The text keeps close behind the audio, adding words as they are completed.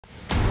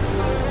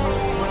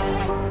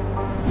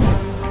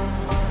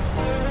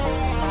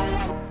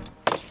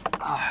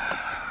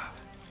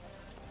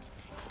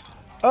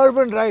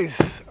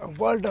Urbanrise, a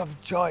world of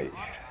joy.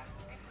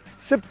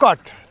 Sipcot,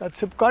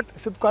 that's Sipcot.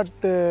 Sipcot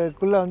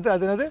kulla vandu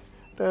adu enadhu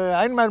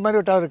Iron Man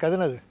mari tower irukku adu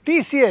enadhu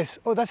TCS.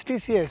 Oh, that's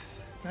TCS.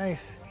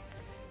 Nice.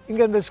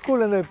 Inga இந்த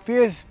school அந்த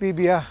PSBB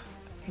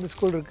இந்த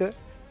school இருக்கு.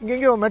 இங்க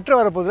எங்க metro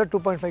வர போகுது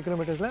 2.5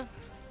 கிலோமீட்டர்ஸ்ல.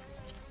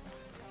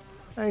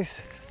 Nice.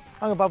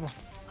 அங்க பாப்போம்.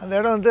 அந்த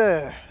இடம் வந்து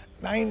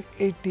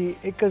 980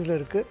 ஏக்கர்ஸ்ல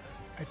இருக்கு.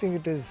 I think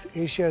it is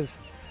Asia's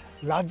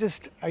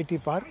largest IT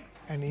park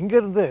and இங்க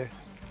இருந்து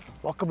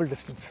walkable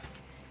distance.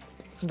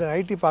 இந்த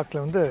ஐடி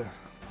பார்க்கில் வந்து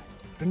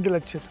 2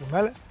 லட்சத்துக்கு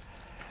மேலே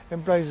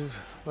எம்ப்ளாயீஸ்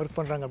ஒர்க்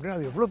பண்ணுறாங்க அப்படின்னா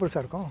அது எவ்வளோ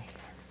பெருசாக இருக்கும்.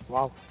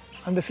 வாவ்.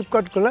 அந்த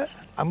சிப்காட்குள்ளே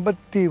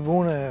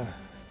 53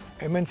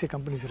 MNC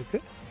கம்பெனிஸ்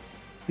இருக்குது.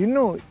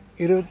 இன்னும்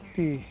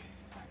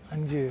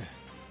 25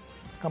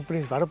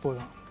 கம்பெனிஸ்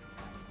வரப்போதும்.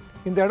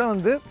 இந்த இடம்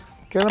வந்து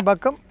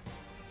Kelambakkam,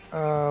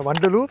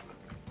 Vandalur,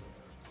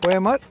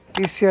 OMR,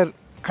 ECR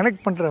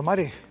connect பண்ணுற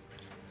மாதிரி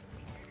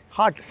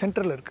ஹார்ட்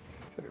சென்டரில் இருக்குது.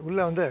 சரி,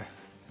 உள்ளே வந்து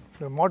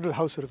இந்த மாடல்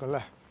ஹவுஸ்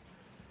இருக்குல்ல,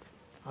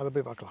 அதை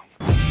போய் பார்க்கலாம்.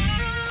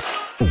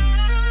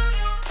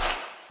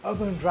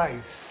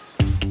 Urbanrise.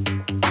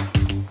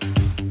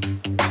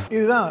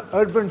 இதுதான்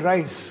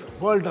Urbanrise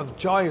வேர்ல்ட் ஆஃப்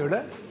ஜாயோட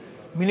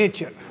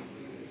மினியேச்சர்.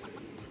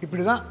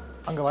 இப்படி தான்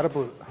அங்கே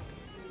வரப்போகுது.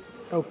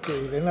 ஓகே,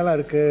 இது என்னெல்லாம்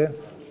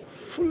இருக்குது?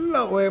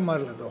 ஃபுல்லாக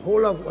ஓஎம்ஆரில், இந்த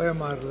ஹோல் ஆஃப்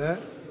ஓஎம்ஆரில்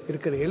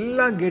இருக்கிற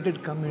எல்லா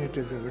கேட்டட்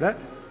கம்யூனிட்டிஸை விட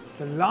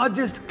the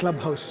largest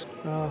club house,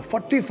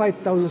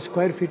 45,000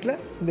 square ஃபீட்டில்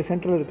இந்த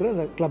சென்டரில் இருக்கிற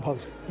இந்த கிளப்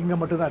ஹவுஸ் இங்கே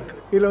மட்டும்தான்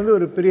இருக்குது. இதில் வந்து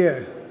ஒரு பெரிய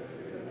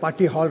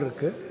பார்ட்டி ஹால்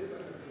இருக்குது.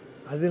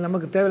 அது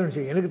நமக்கு தேவைன்னு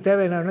வச்சுக்கோங்க. எனக்கு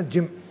தேவை என்னன்னா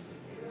ஜிம்.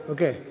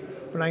 ஓகே,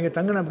 இப்போ நான் இங்கே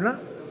தங்கினேன் அப்படின்னா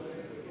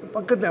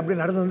பக்கத்தில் அப்படியே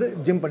நடந்து வந்து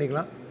ஜிம்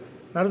பண்ணிக்கலாம்,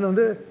 நடந்து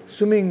வந்து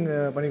ஸ்விம்மிங்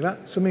பண்ணிக்கலாம்,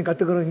 ஸ்விம்மிங்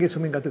கற்றுக்கிறோம், இங்கேயே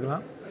ஸ்விம்மிங்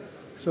கற்றுக்கலாம்.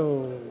 ஸோ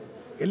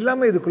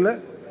எல்லாமே இதுக்குள்ளே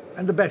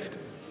அண்ட் த பெஸ்ட்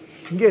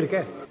இங்கே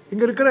இருக்கே.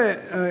 இங்கே இருக்கிற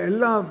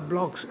எல்லா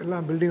பிளாக்ஸ், எல்லா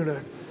பில்டிங்கோட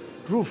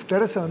ரூஃப்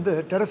டெரஸை வந்து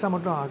டெரஸாக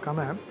மட்டும்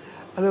ஆக்காமல்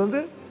அதை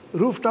வந்து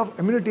ரூஃப் டாப்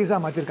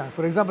அம்யூனிட்டிஸாக மாற்றிருக்காங்க.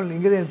 ஃபார் எக்ஸாம்பிள்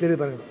இங்கே தான் எனக்கு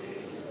தெரியுது பாருங்கள்,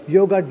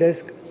 yoga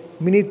desk,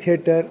 mini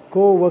theatre,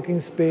 co-working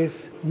space,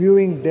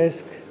 viewing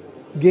desk,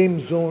 game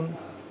zone,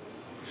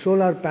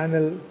 solar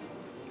panel,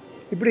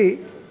 இப்படி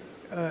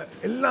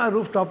எல்லா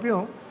ரூஃப்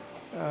டாப்பையும்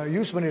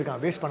யூஸ்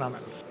பண்ணியிருக்காங்க வேஸ்ட்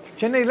பண்ணாமல்.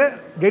 சென்னையில்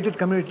கேட்டட்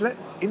கம்யூனிட்டியில்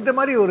இந்த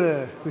மாதிரி ஒரு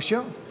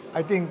விஷயம்,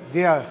 I think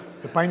they are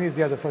the pioneers,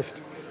 they are the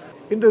first.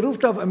 இந்த ரூஃப்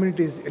டாப்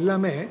அம்யூனிட்டிஸ்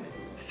எல்லாமே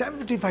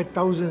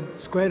 75,000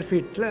 ஸ்கொயர்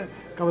ஃபீட்டில்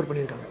கவர்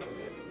பண்ணியிருக்காங்க.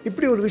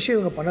 இப்படி ஒரு விஷயம்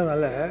இவங்க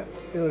பண்ணதுனால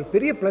இது ஒரு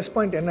பெரிய ப்ளஸ்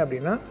பாயிண்ட் என்ன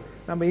அப்படின்னா,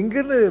 நம்ம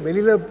இங்கேருந்து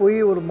வெளியில் போய்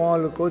ஒரு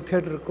மாலுக்கோ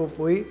தியேட்டருக்கோ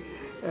போய்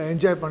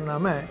என்ஜாய்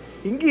பண்ணாமல்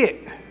இங்கேயே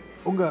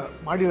உங்கள்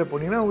மாடியில்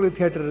போனீங்கன்னா உங்களுக்கு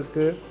தியேட்டர்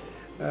இருக்குது,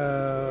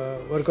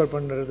 ஒர்க் அவுட்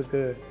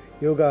பண்ணுறதுக்கு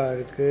யோகா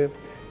இருக்குது,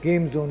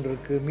 கேம் ஜோன்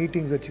இருக்குது,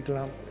 மீட்டிங்ஸ்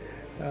வச்சுக்கலாம்,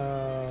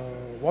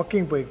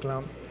 வாக்கிங்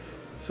போய்க்கலாம்.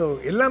 ஸோ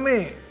எல்லாமே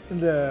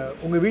இந்த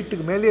உங்கள்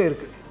வீட்டுக்கு மேலேயே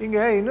இருக்குது.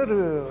 இங்கே இன்னொரு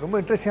ரொம்ப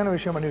இன்ட்ரெஸ்டிங்கான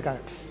விஷயம்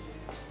பண்ணியிருக்காங்க.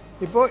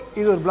 இப்போது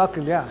இது ஒரு பிளாக்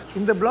இல்லையா,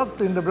 இந்த பிளாக்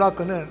டு இந்த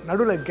பிளாக் வந்து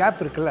நடுவில்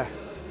கேப் இருக்குல்ல,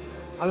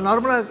 அது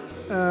நார்மலாக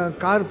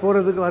கார்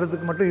போகிறதுக்கு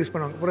வரதுக்கு மட்டும் யூஸ்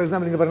பண்ணுவாங்க. ஃபார்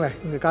எக்ஸாம்பிள் இங்கே பாருங்கள்,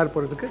 இங்கே கார்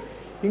போகிறதுக்கு,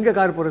 இங்கே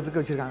கார் போகிறதுக்கு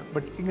வச்சுருக்காங்க.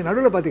 பட் இங்கே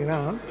நடுவில் பார்த்தீங்கன்னா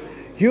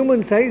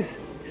human size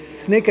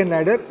snake and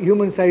ladder,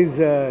 human size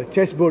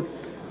chess board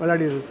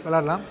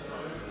விளாடலாம்.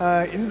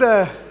 இந்த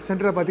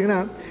சென்டரில் பார்த்தீங்கன்னா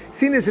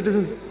சீனியர்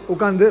சிட்டிசன்ஸ்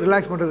உட்காந்து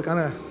ரிலாக்ஸ்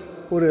பண்ணுறதுக்கான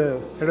ஒரு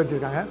இடம்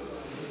வச்சுருக்காங்க.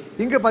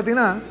 இங்கே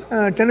பார்த்தீங்கன்னா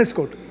டென்னிஸ்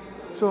கோர்ட்.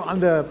 ஸோ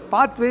அந்த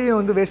பாத்வேயும்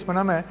வந்து வேஸ்ட்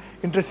பண்ணாமல்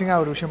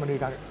இன்ட்ரெஸ்டிங்காக ஒரு விஷயம்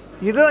பண்ணியிருக்காங்க.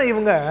 இதுதான்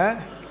இவங்க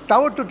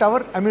டவர் டு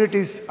டவர்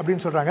அம்யூனிட்டிஸ்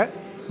அப்படின்னு சொல்கிறாங்க.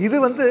 இது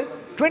வந்து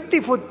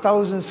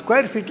 24,000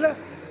 ஸ்கொயர் ஃபீட்டில்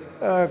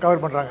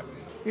கவர் பண்ணுறாங்க.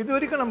 இது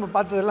வரைக்கும் நம்ம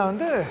பார்த்ததெல்லாம்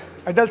வந்து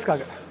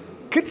அடல்ட்ஸ்க்காக.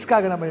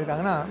 கிட்ஸ்க்காக என்ன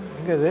பண்ணியிருக்காங்கன்னா,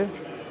 எங்கே இது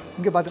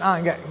இங்கே பார்த்து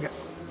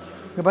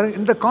இங்கே பாருங்கள்,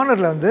 இந்த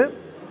கார்னரில் வந்து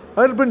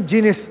அர்பன்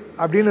ஜீனியஸ்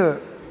அப்படின்னு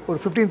ஒரு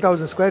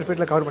 15,000 ஸ்கொயர்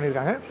ஃபீட்டில் கவர்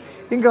பண்ணியிருக்காங்க.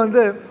 இங்கே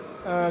வந்து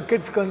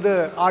கிட்ஸ்க்கு வந்து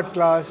art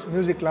class,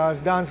 music class,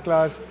 dance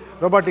class,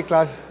 robotic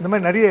class, இந்த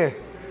மாதிரி நிறைய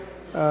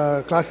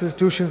கிளாஸஸ்,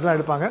 டியூஷன்ஸ்லாம்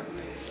எடுப்பாங்க.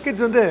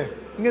 கிட்ஸ் வந்து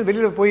இங்கே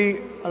வெளியில் போய்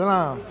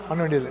அதெல்லாம் பண்ண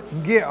வேண்டியதில்லை,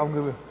 இங்கேயே அவங்க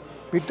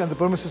வீட்டு அந்த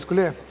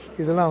பெர்மிஷன்ஸ்குள்ளே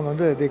இதெல்லாம் அவங்க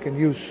வந்து தே கேன்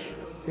யூஸ்.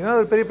 ஏன்னா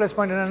ஒரு பெரிய ப்ளஸ்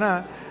பாயிண்ட் என்னென்னா,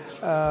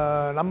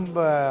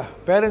 நம்ம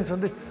பேரண்ட்ஸ்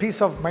வந்து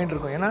பீஸ் ஆஃப் மைண்ட்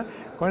இருக்கும். ஏன்னா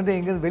குழந்தை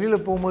இங்கேருந்து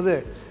வெளியில் போகும்போது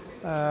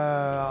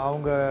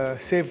அவங்க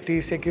சேஃப்டி,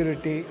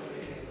 செக்யூரிட்டி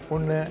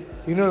ஒன்று,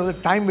 இன்னொரு வந்து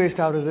டைம்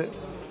வேஸ்ட் ஆகுறது.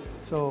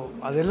 ஸோ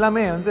அது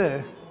எல்லாமே வந்து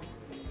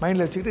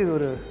மைண்டில் வச்சுக்கிட்டு இது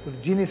ஒரு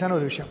ஜீனியஸான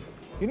ஒரு விஷயம்.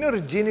 இன்னொரு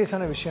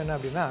ஜீனியஸான விஷயம் என்ன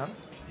அப்படின்னா,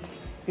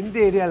 இந்த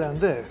ஏரியாவில்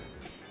வந்து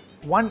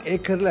 1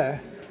 ஏக்கரில்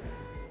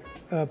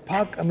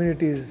பார்க்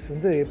கம்யூனிட்டிஸ்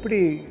வந்து எப்படி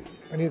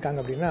பண்ணியிருக்காங்க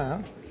அப்படின்னா,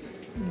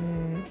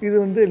 இது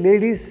வந்து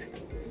லேடிஸ்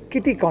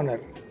கிட்டி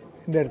கார்னர்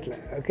இந்த இடத்துல.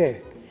 ஓகே,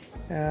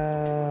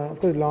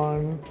 அஃப்கோர்ஸ்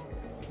லான்,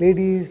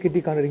 லேடிஸ்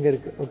கிட்டி கார்னர் இங்கே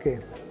இருக்குது. ஓகே,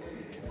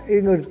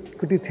 இங்கே ஒரு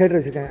குட்டி தியேட்டர்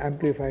வச்சுருக்காங்க,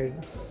 ஆம்ப்ளிஃபைட்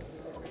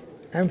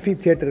ஆம்ஃபி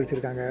தியேட்டர்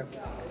வச்சுருக்காங்க.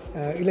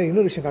 இல்லை,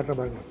 இன்னொரு விஷயம் காட்டுற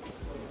பாருங்கள்,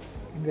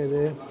 இங்கே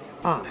இது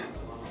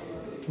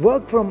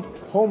ஒர்க் ஃப்ரம்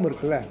ஹோம்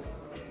இருக்குல்ல,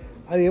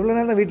 அது எவ்வளோ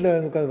நேரம் வீட்டில்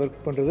உட்காந்து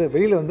ஒர்க் பண்ணுறது,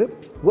 வெளியில் வந்து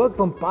ஒர்க்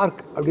ஃப்ரம்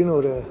பார்க் அப்படின்னு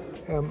ஒரு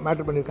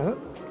மேட்டர் பண்ணியிருக்காங்க.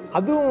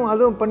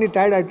 அதுவும் பண்ணி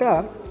டயர்ட் ஆகிட்டா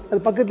அது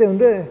பக்கத்தில்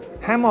வந்து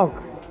ஹேமாக்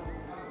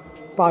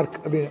பார்க்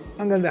அப்படின்னு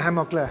அங்கே அந்த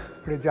ஹேமாக்கில்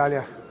அப்படியே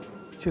ஜாலியாக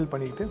சில்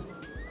பண்ணிக்கிட்டு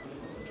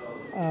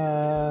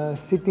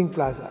சிட்டிங்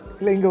பிளாஸா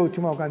இல்லை இங்கே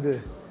சும்மா உட்காந்து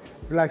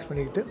ரிலாக்ஸ்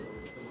பண்ணிக்கிட்டு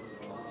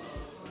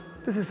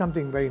this is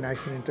something very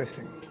nice and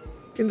interesting.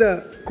 இந்த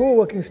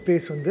கோ-ஒர்க்கிங்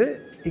ஸ்பேஸ் வந்து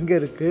இங்கே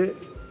இருக்குது,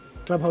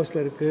 க்ளப் ஹவுஸில்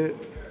இருக்குது,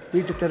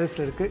 வீட்டு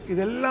டெரஸில் இருக்குது.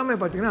 இது எல்லாமே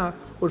பார்த்திங்கன்னா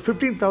ஒரு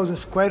 15,000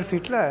 ஸ்கொயர்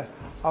ஃபீட்டில்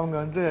அவங்க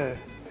வந்து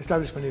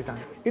எஸ்டாப்ளிஷ்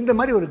பண்ணியிருக்காங்க. இந்த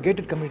மாதிரி ஒரு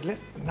கேட்டட்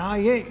கம்யூனிட்டியில்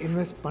நான் ஏன்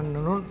இன்வெஸ்ட்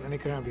பண்ணணும்னு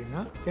நினைக்கிறேன்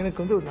அப்படின்னா, எனக்கு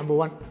வந்து number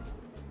 1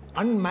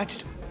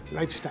 அன்மேட்ச்ட்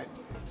life style,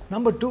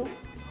 number 2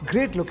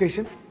 great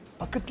location,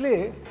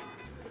 பக்கத்துலேயே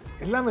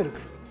எல்லாமே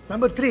இருக்குது,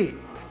 நம்பர் 3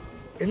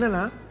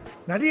 என்னென்னா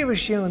நிறைய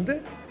விஷயம் வந்து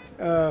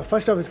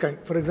first of is kind.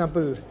 For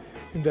example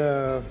இந்த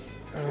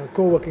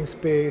கோ-ஒர்க்கிங்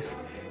ஸ்பேஸ்,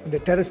 இந்த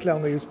டெரஸில்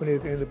அவங்க யூஸ்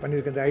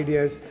பண்ணியிருக்க இந்த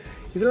ஐடியாஸ்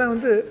இதெல்லாம்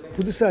வந்து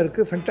புதுசாக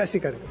இருக்குது,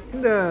 ஃபென்டாஸ்டிக்காக இருக்குது.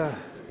 இந்த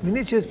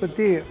மினிச்சர்ஸ்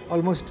பற்றி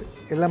ஆல்மோஸ்ட்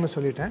எல்லாமே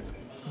சொல்லிட்டேன்,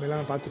 நம்ம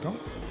எல்லாமே பார்த்துட்டோம்.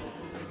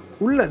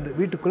 உள்ளே இந்த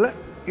வீட்டுக்குள்ளே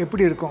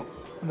எப்படி இருக்கும்,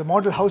 இந்த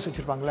மாடல் ஹவுஸ்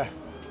வச்சுருப்பாங்களே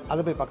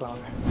அதை போய் பார்க்கலாம்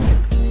வாங்க.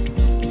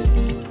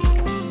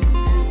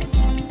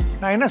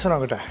 நான் என்ன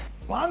சொன்னவங்கிட்ட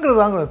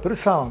வாங்குறது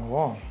பெருசாக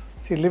வாங்குவோம்.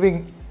 சரி,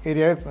 living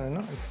area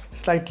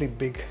slightly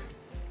big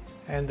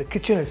and the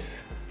kitchen is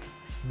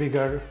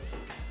bigger.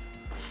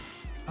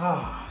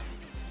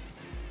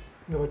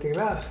 இங்கே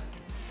பார்த்தீங்களா,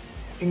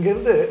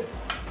 இங்கேருந்து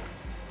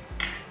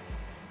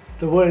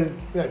the world,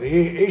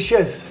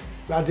 Asia's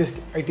largest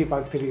IT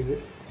park தெரியுது.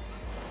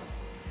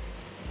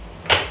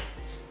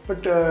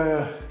 பட்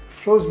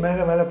ஃப்ளோர்ஸ்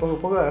மேலே போக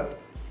போக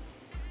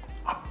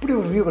அப்படி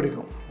ஒரு வியூ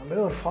கிடைக்கும், நம்ம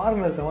ஏதோ ஒரு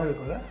ஃபாரினில் இருக்க மாதிரி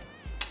இருக்கும்ல.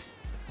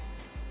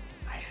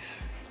 நைஸ்.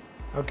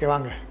 ஓகே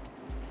வாங்க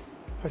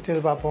ஃபஸ்ட்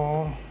இது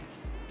பார்ப்போம்.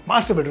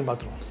 Master bedroom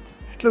bathroom.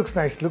 It looks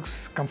nice, looks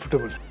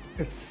comfortable.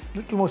 It's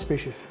little more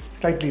spacious,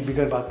 slightly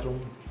bigger bathroom.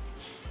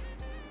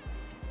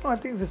 No, I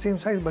think it's the same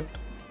size, but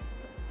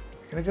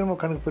எனக்கு ரொம்ப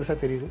கணக்கு பெருசாக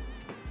தெரியுது.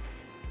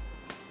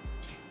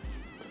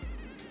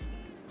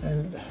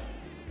 And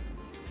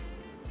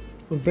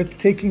a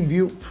breathtaking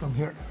view from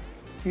here.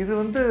 இது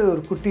வந்து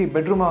ஒரு குட்டி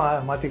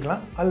பெட்ரூமாக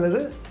மாற்றிக்கலாம்,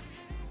 அல்லது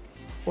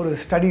ஒரு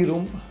ஸ்டடி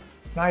ரூம்.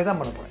 நான்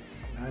இதான் பண்ண போகிறேன்.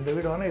 நான் இந்த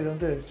வீடு வாங்கினா இது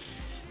வந்து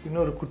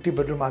இன்னொரு குட்டி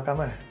பெட்ரூம்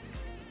ஆக்காமல்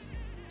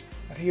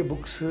நிறைய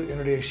புக்ஸு,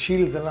 என்னுடைய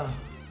ஷீல்ட்ஸ் எல்லாம்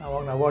நான்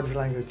வாங்கின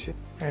அவார்ட்ஸ்லாம் இங்கே வச்சு,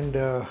 அண்ட்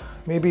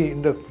மேபி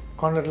இந்த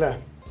கார்னரில்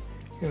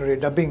என்னுடைய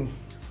டப்பிங்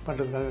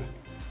பண்ணுறதுக்காக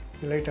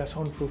லைட்டாக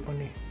சவுண்ட் ப்ரூஃப்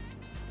பண்ணி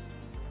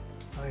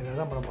நான் இதை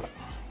தான் பண்ண போகிறேன்.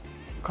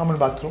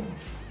 காமன் பாத்ரூம்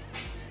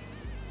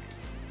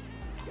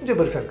கொஞ்சம்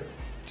பெருசாக இருக்குது,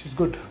 which is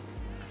good.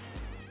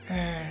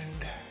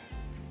 And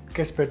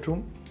guest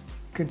bedroom,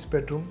 kids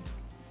bedroom.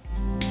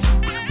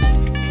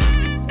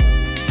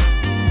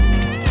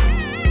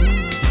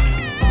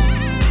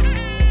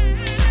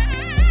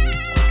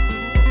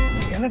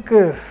 எனக்கு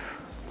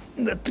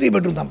இந்த 3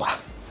 பெட்ரூம் தான்ப்பா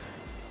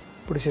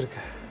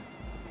பிடிச்சிருக்கு.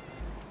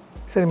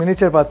 சரி,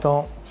 மினிச்சர்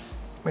பார்த்தோம்.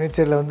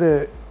 மினிச்சரில் வந்து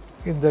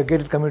இந்த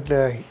கேட்டட்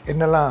கம்யூனிட்டியில்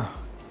என்னெல்லாம்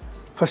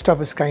first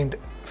of is kind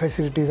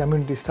facilities,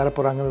 amenities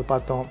தரப்போகிறாங்கிறது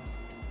பார்த்தோம்.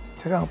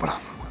 சரி வாங்க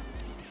போகலாம்.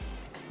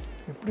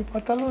 எப்படி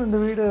பார்த்தாலும் இந்த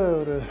வீடு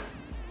ஒரு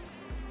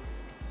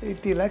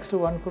 80 lakhs to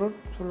 1 crore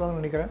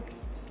சொல்லுவாங்கன்னு நினைக்கிறேன்.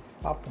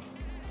 பார்ப்போம்.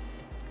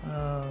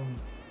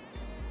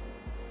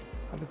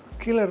 அதுக்கு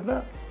கீழே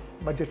இருந்தால்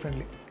பட்ஜெட்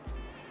ஃப்ரெண்ட்லி.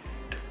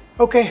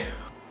 ஓகே,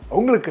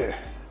 உங்களுக்கு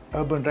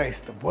urbanrise,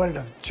 the world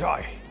of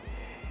joy,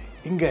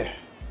 இங்கே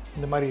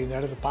இந்த மாதிரி இந்த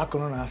இடத்த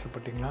பார்க்கணுன்னு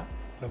ஆசைப்பட்டிங்கன்னா,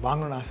 இல்லை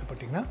வாங்கணுன்னு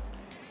ஆசைப்பட்டிங்கன்னா,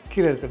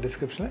 கீழே இருக்க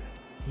டிஸ்கிரிப்ஷனில்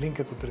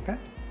லிங்கை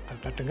கொடுத்துருக்கேன், அதை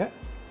தட்டுங்க.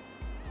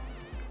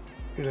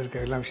 இதில்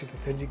இருக்க எல்லா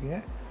விஷயத்தையும் தெரிஞ்சுக்கங்க.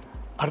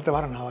 அடுத்த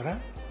வாரம் நான் வரேன்,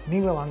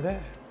 நீங்களும் வாங்க.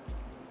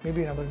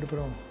 மேபி நம்ம 2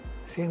 பேரும்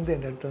சேர்ந்து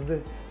இந்த இடத்த வந்து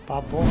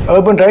பார்ப்போம்.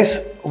 urbanrise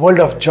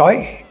வேர்ல்ட் ஆஃப்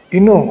ஜாய்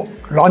இன்னும்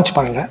லான்ச்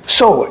பண்ணலை.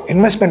 ஸோ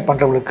இன்வெஸ்ட்மெண்ட்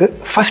பண்ணுறவங்களுக்கு,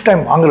 ஃபஸ்ட்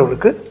டைம்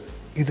வாங்குறவங்களுக்கு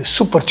இது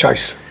சூப்பர்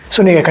சாய்ஸ். ஸோ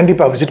நீங்கள்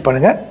கண்டிப்பாக விசிட்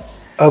பண்ணுங்கள்.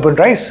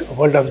 urbanrise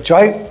வேர்ல்ட் ஆஃப்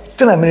ஜாய்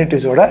இத்தனை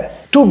அம்யூனிட்டிஸோட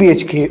 2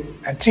 BHK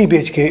and 3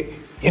 BHK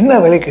என்ன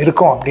விலைக்கு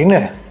இருக்கும் அப்படின்னு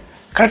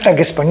கரெக்டாக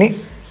கெஸ் பண்ணி,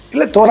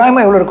 இல்லை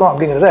தோராயமாக எவ்வளோ இருக்கும்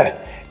அப்படிங்கிறத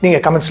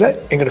நீங்கள் கமெண்ட்ஸில்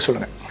எங்கிட்ட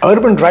சொல்லுங்கள்.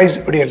 urbanrise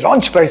உடைய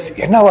லான்ச் ப்ரைஸ்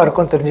என்னவாக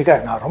இருக்கும்னு தெரிஞ்சுக்க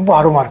நான் ரொம்ப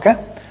ஆர்வமாக இருக்கேன்.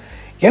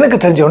 எனக்கு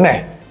தெரிஞ்ச உடனே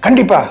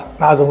கண்டிப்பாக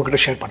நான் அது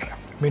உங்கள்கிட்ட ஷேர் பண்ணுறேன்.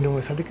 மீண்டும்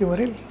உங்களை சந்திக்கும்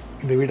வரையில்,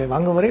 இந்த வீடை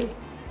வாங்கும் வரையில்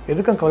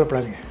எதுக்கும்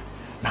கவலைப்படாதீங்க,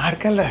 நான்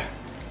இருக்கேன்ல.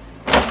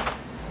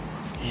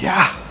 யா